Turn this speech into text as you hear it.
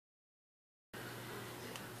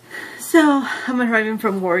So I'm arriving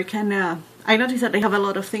from work and I noticed that I have a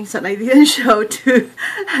lot of things that I didn't show to.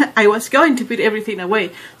 I was going to put everything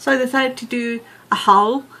away, so I decided to do a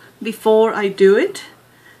haul before I do it.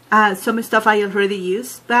 Some stuff I already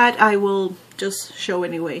used, but I will just show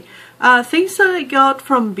anyway. Things that I got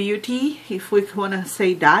from Beauty, if we want to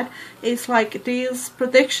say that, is like this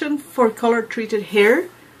protection for color treated hair.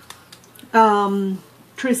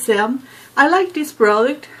 Trisem. I like this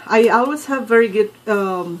product. I always have very good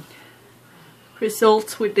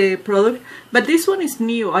results with the product, but this one is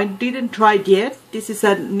new. I didn't try it yet. This is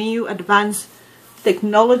a new advanced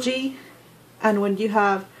technology, and when you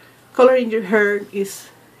have color in your hair,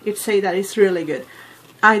 it say that it's really good.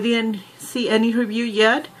 I didn't see any review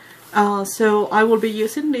yet, so I will be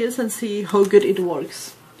using this and see how good it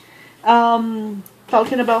works.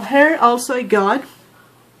 Talking about hair, also I got,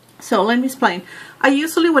 so let me explain. I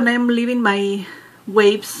usually, when I'm leaving my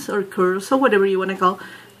waves or curls or whatever you want to call,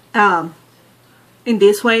 in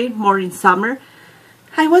this way, more in summer,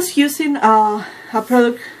 I was using a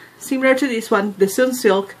product similar to this one, the Sun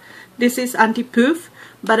Silk. This is anti-poof,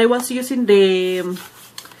 but I was using the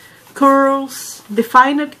curls,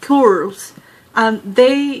 defined curls, and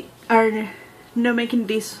they are not making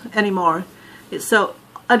this anymore. So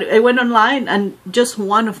I went online, and just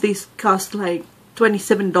one of these cost like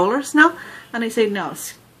 $27 now, and I say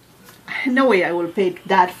no way I will pay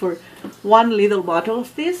that for one little bottle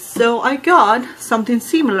of this. So I got something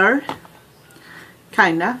similar,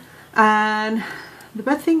 kinda, and the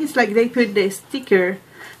bad thing is like they put the sticker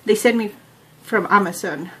they sent me from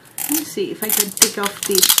Amazon. Let me see if I can pick off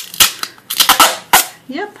this.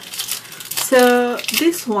 Yep. So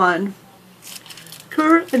this one,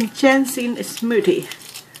 Curl Enhancing Smoothie.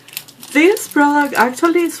 This product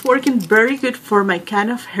actually is working very good for my kind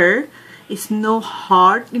of hair. It's no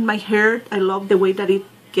hard in my hair. I love the way that it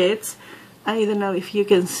gets. I don't know if you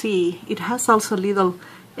can see. It has also a little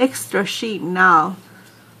extra sheen now.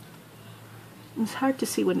 It's hard to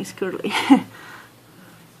see when it's curly.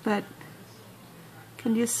 But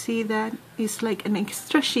can you see that? It's like an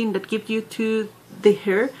extra sheen that gives you to the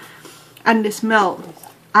hair. And the smell.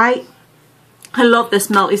 I love the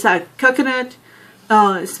smell. It's a coconut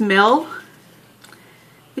smell.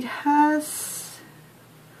 It has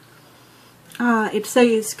it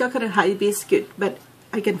says coconut hibiscus, but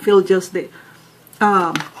I can feel just the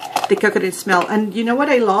coconut smell. And you know what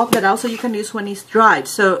I love? That also you can use when it's dried.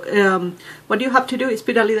 So what you have to do is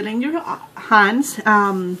put a little in your hands,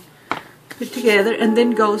 put together, and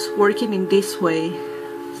then goes working in this way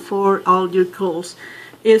for all your curls.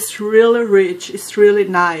 It's really rich. It's really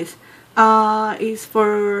nice. It's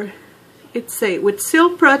for, it's say with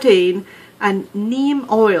silk protein and neem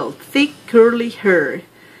oil, thick curly hair,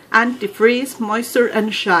 anti-freeze, moisture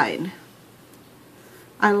and shine.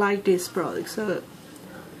 I like this product, so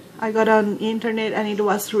I got on internet and it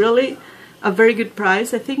was really a very good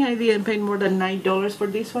price. I think I didn't pay more than $9 for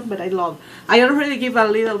this one, but I love. I already give a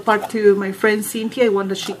little part to my friend Cynthia. I want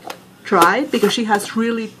that she try because she has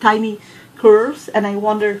really tiny curls, and I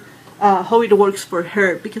wonder how it works for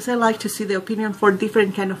her, because I like to see the opinion for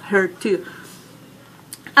different kind of hair too.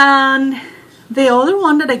 And the other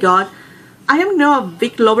one that I got, I am not a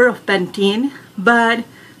big lover of Pantene, but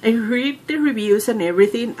I read the reviews and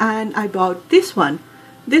everything, and I bought this one.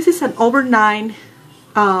 This is an overnight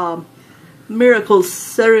miracle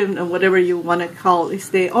serum, or whatever you want to call it. It's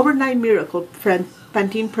the overnight miracle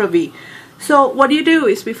Pantene Pro-V. So what you do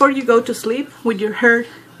is, before you go to sleep with your hair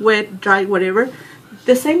wet, dry, whatever,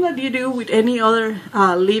 the same that you do with any other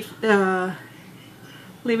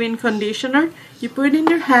leave-in conditioner, you put it in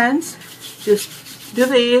your hands, just do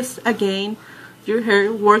this again, your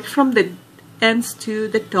hair works from the ends to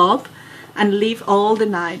the top, and leave all the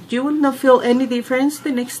night. You will not feel any difference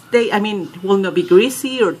the next day. I mean, it will not be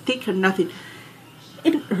greasy or thick or nothing.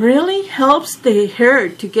 It really helps the hair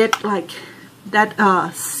to get like that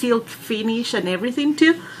silk finish and everything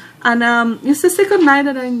too. And it's the second night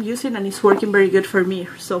that I'm using, and it's working very good for me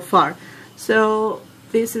so far. So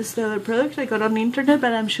this is the other product I got on the internet,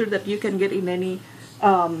 but I'm sure that you can get in any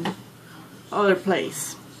other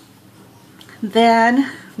place.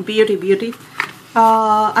 Then Beauty.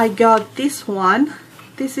 I got this one.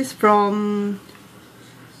 This is from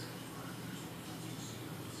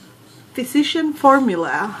Physician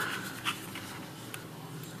Formula.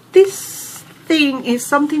 This thing is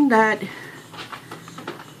something that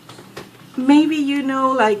maybe you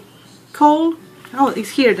know, like it's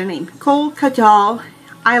here the name, Kohl Kajal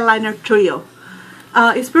Eyeliner Trio.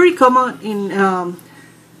 It's very common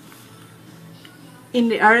in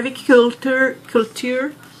the Arabic culture.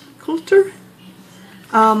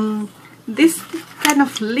 This kind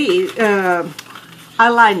of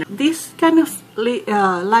eyeliner. This kind of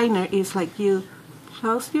liner is like you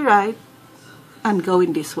close your eye and go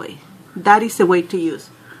in this way. That is the way to use.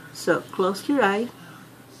 So close your eye.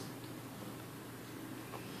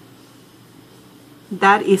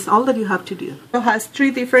 That is all that you have to do. It has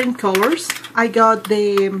 3 different colors. I got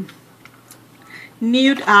the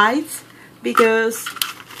nude eyes because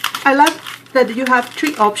I love that you have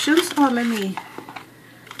 3 options. Oh, let me.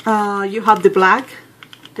 You have the black,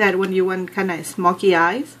 that when you want kind of smoky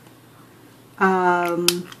eyes.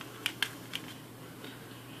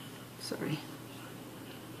 Sorry.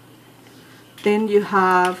 Then you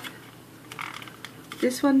have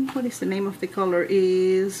this one. What is the name of the color?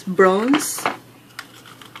 Is bronze.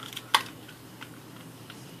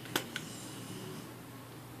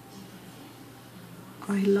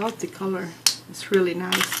 I love the color. It's really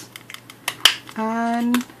nice.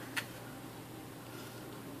 And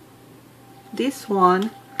this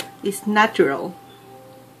one is natural.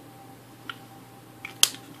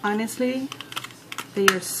 Honestly, they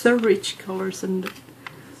are so rich colors and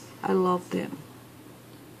I love them.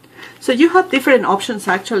 So you have different options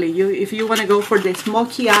actually. If you want to go for the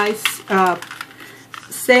smoky eyes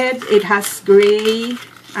set, it has gray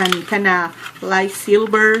and kind of light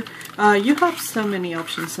silver. You have so many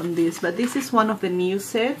options on this, but this is one of the new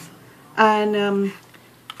sets, and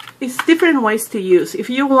it's different ways to use. If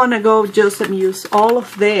you want to go just and use all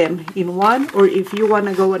of them in one, or if you want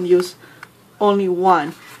to go and use only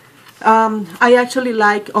one. I actually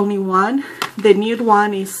like only one. The nude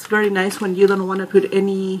one is very nice when you don't want to put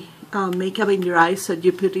any makeup in your eyes, so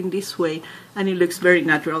you put in this way and it looks very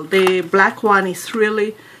natural. The black one is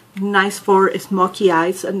really nice for smoky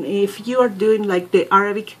eyes, and if you are doing like the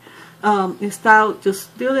Arabic style,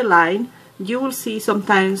 just do the line. You will see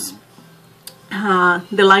sometimes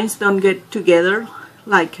the lines don't get together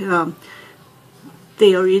like the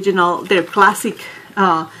original, their classic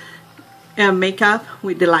makeup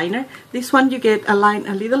with the liner. This one you get a line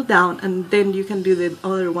a little down and then you can do the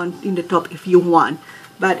other one in the top if you want,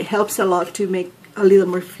 but it helps a lot to make a little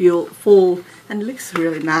more full and it looks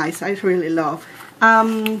really nice. I really love.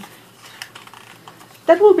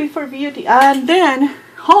 That will be for beauty. And then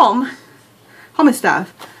home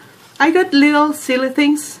stuff. I got little silly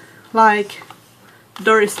things like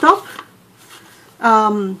door stop.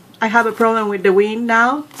 I have a problem with the wind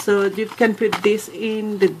now, so you can put this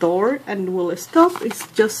in the door and will stop. It's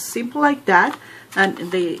just simple like that, and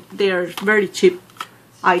they are very cheap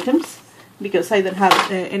items because I don't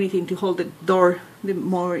have anything to hold the door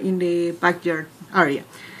more in the backyard area.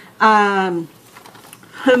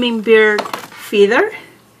 Hummingbird feather.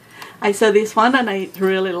 I saw this one and I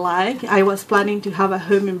really like. I was planning to have a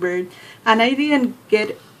hummingbird and I didn't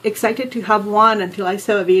get excited to have one until I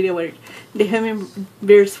saw a video where the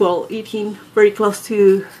hummingbirds were eating very close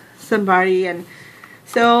to somebody, and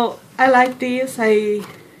so I like this.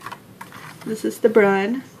 This is the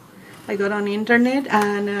brand I got on the internet,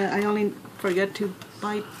 and I only forgot to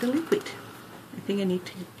buy the liquid. I think I need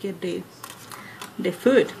to get the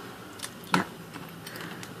food. Yeah,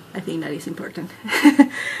 I think that is important.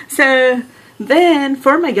 So then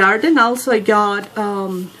for my garden also I got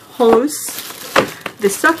hose. The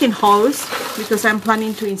stocking hose, because I'm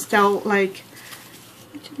planning to install like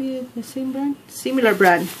actually the same brand, similar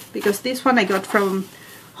brand, because this one I got from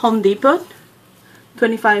Home Depot,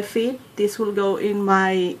 25 feet. This will go in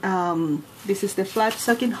my this is the flat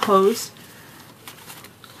stocking hose.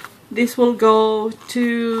 This will go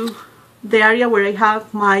to the area where I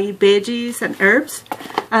have my veggies and herbs,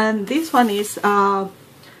 and this one is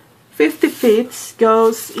 50 feet,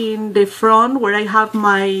 goes in the front where I have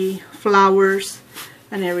my flowers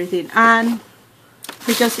and everything. And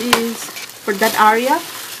because it is for that area,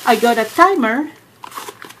 I got a timer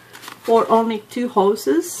for only 2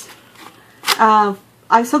 hoses.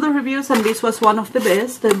 I saw the reviews and this was one of the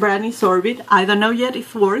best. The brand is Orbit. I don't know yet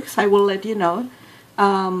if it works. I will let you know.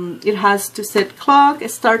 It has to set clock,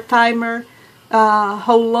 start timer,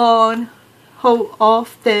 how long, how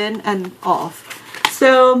often, and off.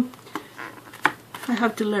 So I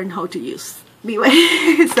have to learn how to use anyway.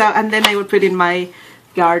 So, and then I will put in my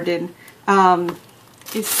garden.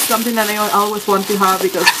 It's something that I always want to have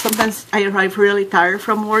because sometimes I arrive really tired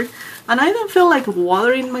from work and I don't feel like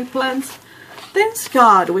watering my plants. Thanks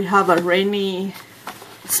God we have a rainy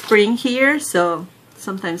spring here, so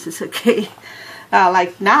sometimes it's okay.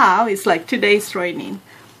 Like now it's like 2 days raining.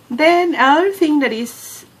 Then another thing that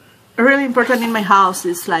is really important in my house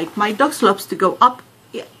is like my dogs loves to go up,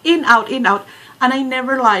 in, out, and I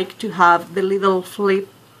never like to have the little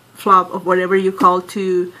flop of whatever you call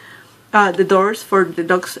to the doors for the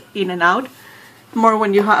dogs in and out. More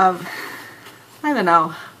when you have, I don't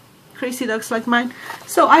know crazy dogs like mine.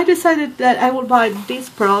 So I decided that I will buy this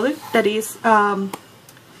product that is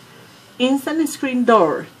Instant Screen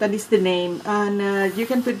Door. That is the name, and you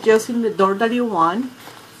can put just in the door that you want.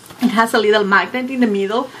 It has a little magnet in the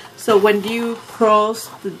middle, so when you cross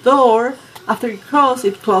the door, after you cross,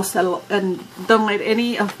 it closes and don't let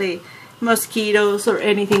any of the mosquitoes or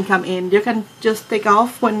anything come in. You can just take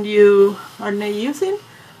off when you are not using,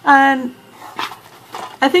 and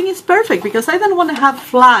I think it's perfect because I don't want to have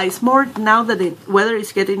flies more now that the weather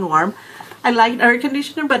is getting warm. I like air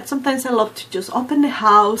conditioner, but sometimes I love to just open the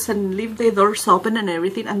house and leave the doors open and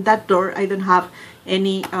everything, and that door I don't have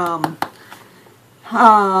any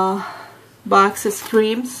box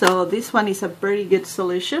screen, so this one is a very good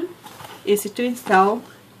solution, easy to install,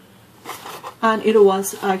 and it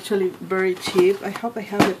was actually very cheap. I hope I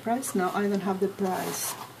have the price. No, I don't have the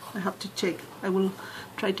price. I have to check. I will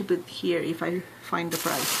try to put here if I find the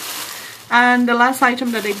price. And the last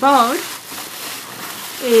item that I bought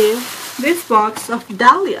is this box of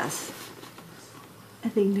dahlias. I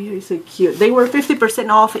think they are so cute. They were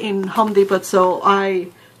 50% off in Home Depot, so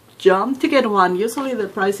I jumped to get one. Usually the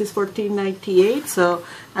price is $14.98, so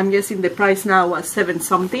I'm guessing the price now was $7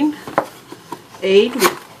 something, $8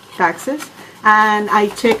 with taxes. And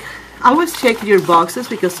I always check your boxes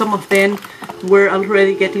because some of them were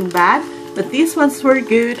already getting bad, but these ones were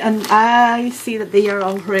good, and I see that they are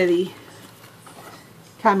already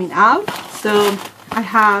coming out. So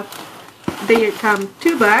they come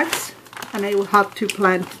 2 bags, and I will have to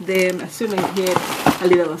plant them as soon as I get a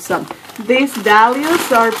little sun. These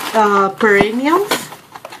dahlias are perennials,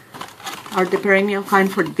 are the perennial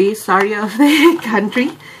kind for this area of the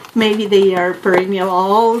country. Maybe they are perennial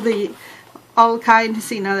all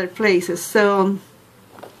kinds in other places. So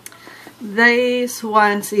these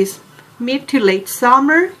ones is mid to late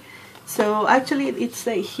summer. So actually it's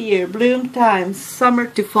here, bloom time, summer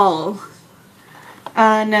to fall,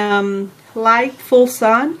 and light full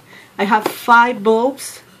sun. I have 5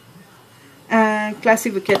 bulbs.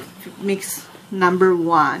 Classic Bouquet Mix number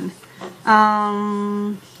 1.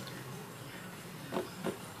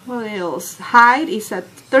 What else? Height is at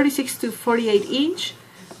 36 to 48 inch,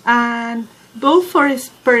 and both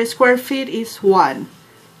per square feet is 1.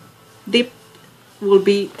 Deep will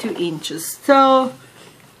be 2 inches. So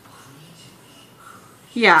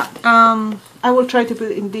yeah, I will try to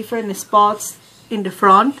put it in different spots in the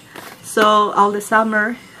front, so all the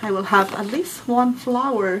summer I will have at least 1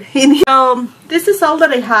 flower in here. This is all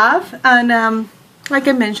that I have, and like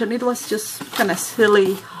I mentioned, it was just kind of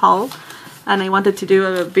silly haul, and I wanted to do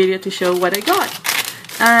a video to show what I got.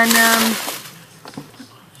 And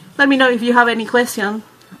let me know if you have any question.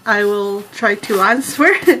 I will try to answer.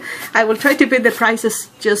 I will try to put the prices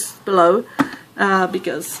just below,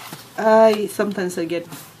 because sometimes I get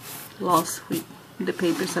lost with the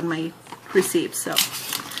papers and my receipts, so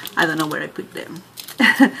I don't know where I put them.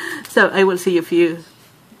 So I will see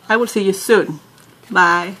you soon.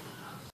 Bye.